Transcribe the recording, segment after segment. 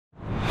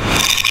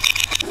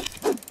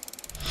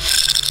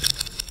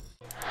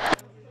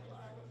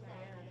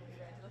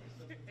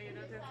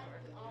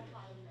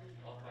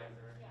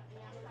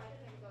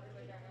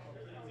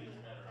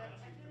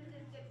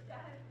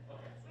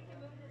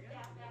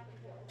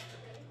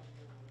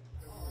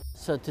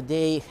So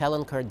today,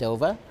 Helen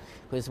Cordova,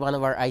 who is one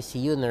of our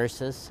ICU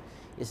nurses,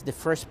 is the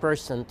first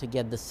person to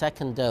get the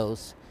second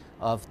dose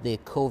of the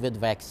COVID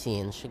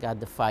vaccine. She got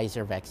the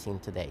Pfizer vaccine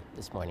today,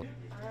 this morning.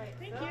 All right,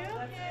 thank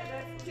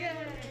you.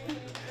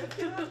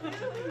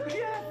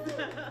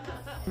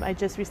 I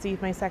just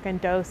received my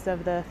second dose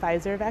of the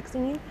Pfizer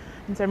vaccine,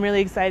 and so I'm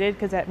really excited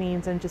because that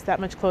means I'm just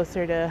that much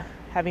closer to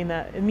having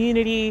the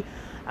immunity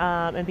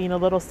and being a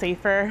little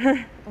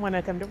safer when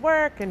I come to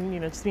work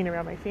and just being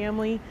around my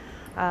family.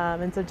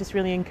 And so just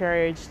really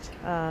encouraged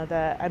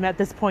that I'm at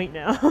this point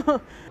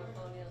now.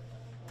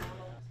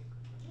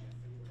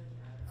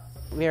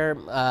 We're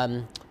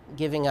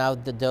giving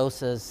out the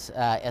doses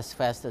as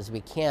fast as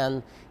we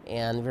can,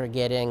 and we're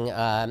getting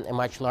a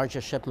much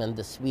larger shipment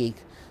this week,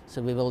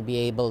 so we will be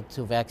able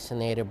to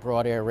vaccinate a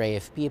broader array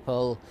of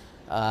people.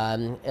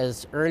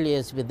 As early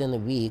as within a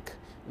week,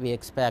 we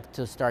expect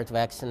to start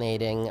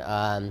vaccinating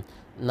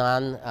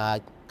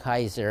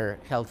non-Kaiser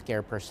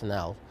healthcare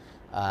personnel.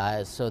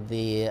 So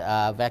the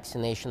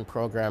vaccination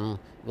program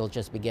will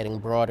just be getting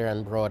broader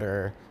and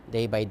broader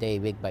day by day,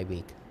 week by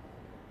week.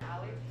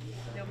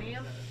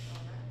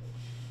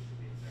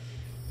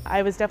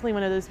 I was definitely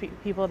one of those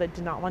people that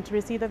did not want to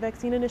receive the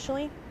vaccine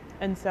initially.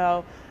 And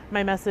so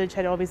my message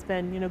had always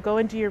been, go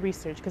and do your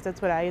research, because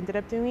that's what I ended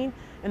up doing.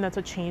 And that's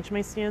what changed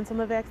my stance on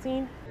the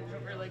vaccine.